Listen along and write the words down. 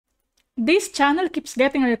This channel keeps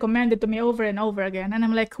getting recommended to me over and over again, and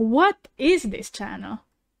I'm like, what is this channel?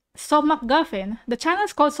 Somacguffin. The channel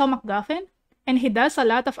is called Somacguffin, and he does a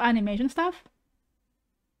lot of animation stuff.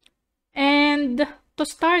 And to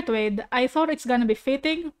start with, I thought it's gonna be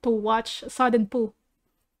fitting to watch Sudden Poo.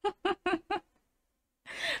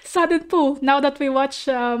 Sudden Poo. Now that we watch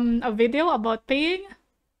a video about peeing,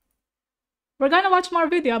 we're gonna watch more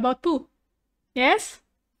video about poo. Yes?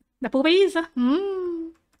 The poopies.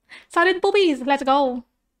 Sudden poopies. Let's go.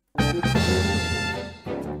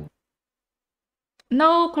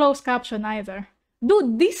 No closed caption either.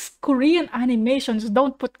 Dude, these Korean animations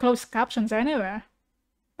don't put closed captions anywhere.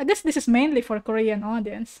 I guess this is mainly for Korean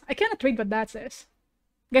audience. I cannot read what that says.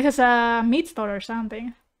 Guess it's a meat store or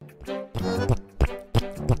something.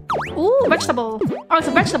 Ooh, vegetable. Oh, it's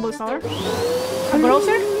a vegetable store. A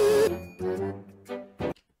grocer?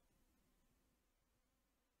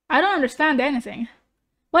 I don't understand anything.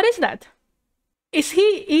 What is that? Is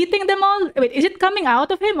he eating them all? Wait, is it coming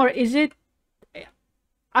out of him, or is it...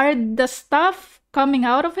 Are the stuff coming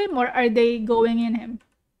out of him, or are they going in him?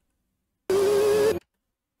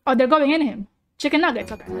 Oh, they're going in him. Chicken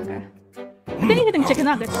nuggets. Okay, okay. I think he's eating chicken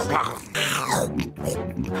nuggets.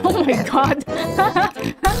 Oh my god.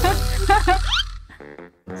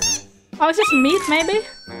 Oh, it's just meat, maybe?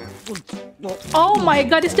 Oh my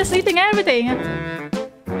god, it's just eating everything.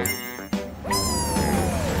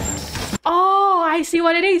 Oh, I see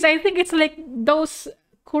what it is. I think it's like those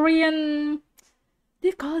Korean... What do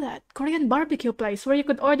you call that? Korean barbecue place where you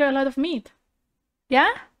could order a lot of meat. Yeah?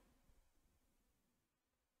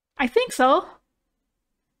 I think so.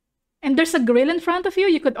 And there's a grill in front of you.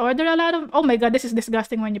 You could order a lot of... Oh my god, this is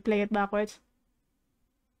disgusting when you play it backwards.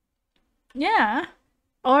 Yeah.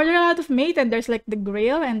 Order a lot of meat and there's like the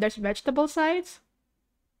grill and there's vegetable sides.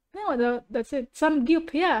 No, that's it. Some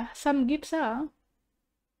gip, yeah. Some gipsa.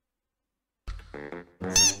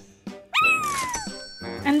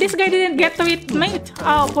 And this guy didn't get to eat meat.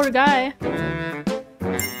 Oh, poor guy.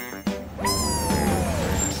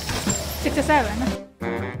 67.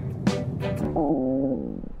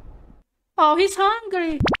 Oh, he's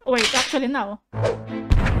hungry. Wait, actually, no.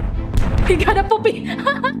 He got a puppy.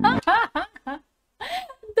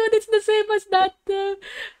 Dude, it's the same as that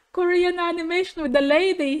Korean animation with the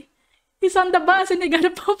lady. He's on the bus and he got a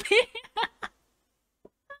puppy.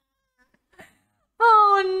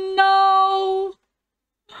 Oh no!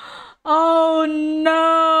 Oh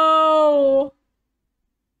no!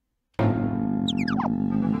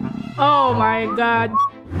 Oh my god.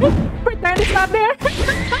 Pretend it's not there.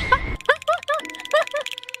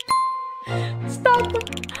 Stop.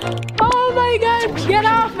 Oh my god. Get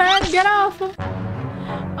off, man. Get off.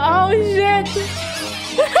 Oh shit.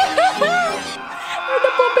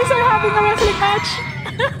 The puppies are having a wrestling match.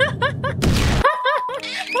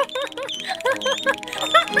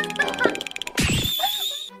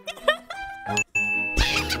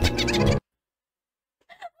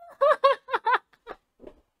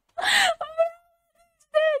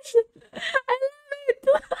 I love it.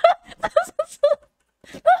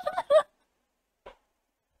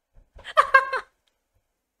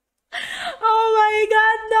 Oh my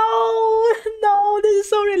god, no! No, this is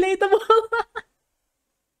so relatable.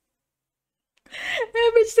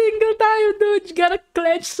 Every single time, dude, you gotta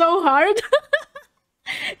clench so hard.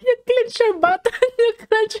 You clench your butt and you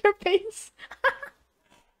clench your face.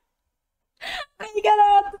 I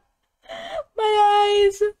cannot. My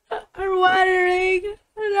eyes are watering.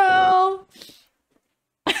 No.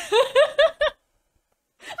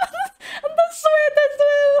 And the sweat as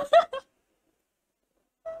well.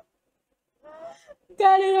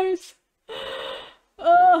 God, it hurts.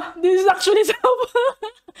 Oh, this is actually so.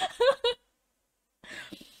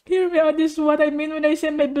 Hear me out. This is what I mean when I say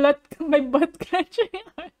my butt clenching.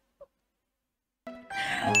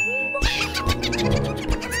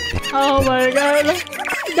 Oh my god.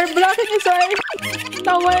 They're blocking his eye.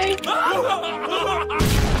 No way.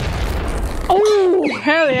 Oh,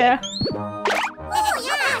 hell yeah.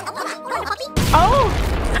 Oh!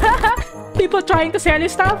 People trying to sell you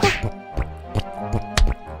stuff?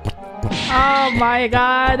 Oh my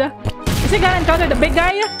god. Is he gonna encounter the big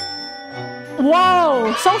guy?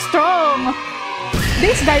 Whoa, so strong.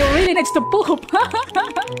 This guy really needs to poop.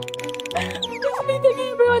 He's beating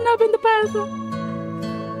everyone up in the path.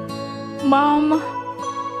 Mom.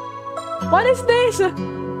 What is this?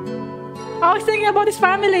 Oh, he's thinking about his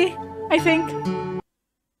family, I think.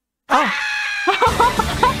 Oh.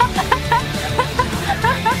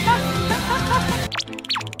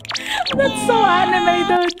 That's so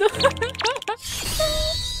animated.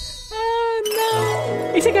 Oh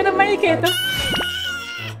no. Is he gonna make it?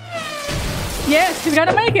 Yes, he's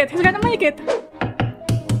gonna make it. He's gonna make it.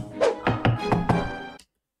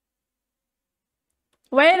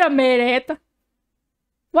 Wait a minute.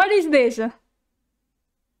 What is this?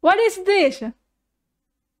 What is this?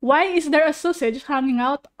 Why is there a sausage hanging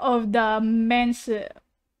out of the men's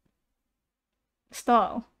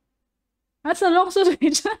stall? That's a long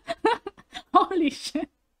sausage. Holy shit.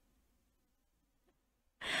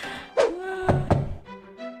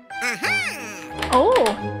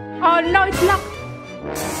 Oh. Oh no, it's locked.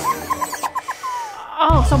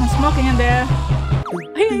 Oh, someone's smoking in there.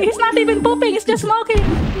 He's not even pooping, he's just smoking.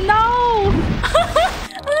 No.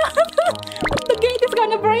 The gate is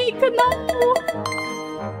gonna break. No.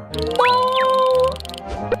 No.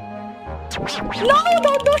 No,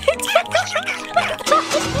 don't do it.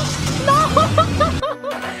 No.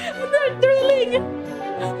 They're drilling.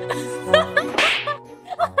 No.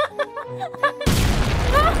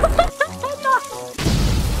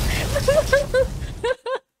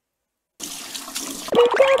 You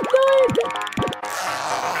can't do it.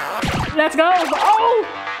 Let's go. Oh!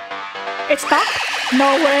 It's stuck?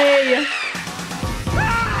 No way.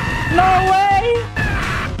 No way.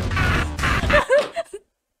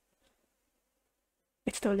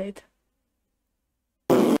 It's too late.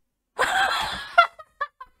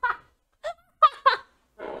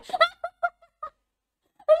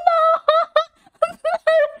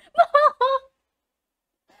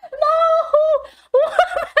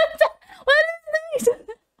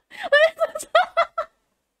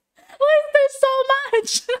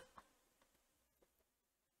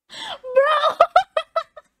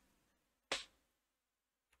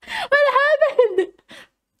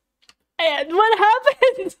 What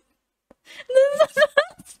happened?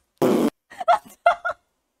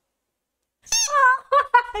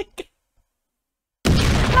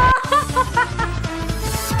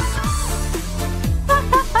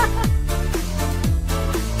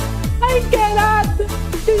 I cannot.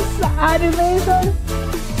 This animation.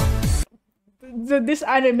 This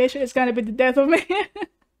animation is gonna be the death of me.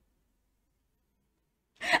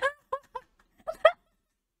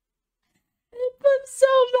 So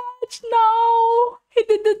much. No, he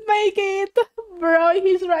didn't make it, bro.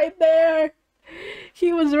 He's right there.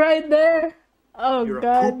 He was right there. Oh You're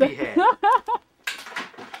god. A poopy head.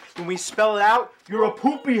 When we spell it out, you're a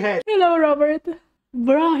poopy head. Hello, Robert.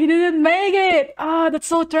 Bro, he didn't make it. Ah, that's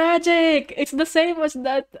so tragic. It's the same as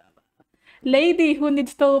that lady who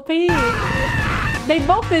needs to pee. They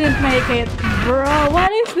both didn't make it. Bro,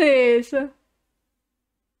 what is this?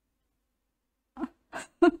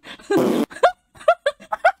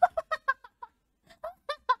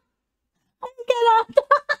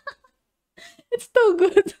 It's too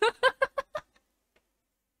good.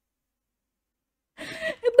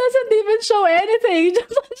 It doesn't even show anything.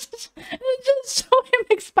 It just show him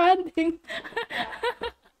expanding.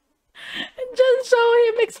 It just show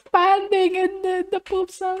him expanding and the poop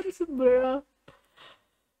sounds, bro.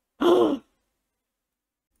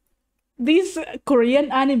 These Korean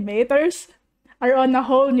animators are on a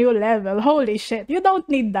whole new level. Holy shit. You don't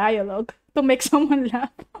need dialogue to make someone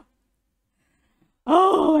laugh.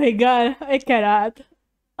 Oh my god, I cannot.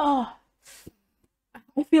 Oh,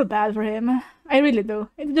 I feel bad for him. I really do.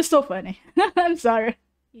 It's just so funny. I'm sorry.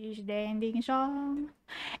 This is the ending song.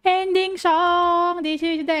 Ending song. This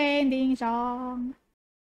is the ending song.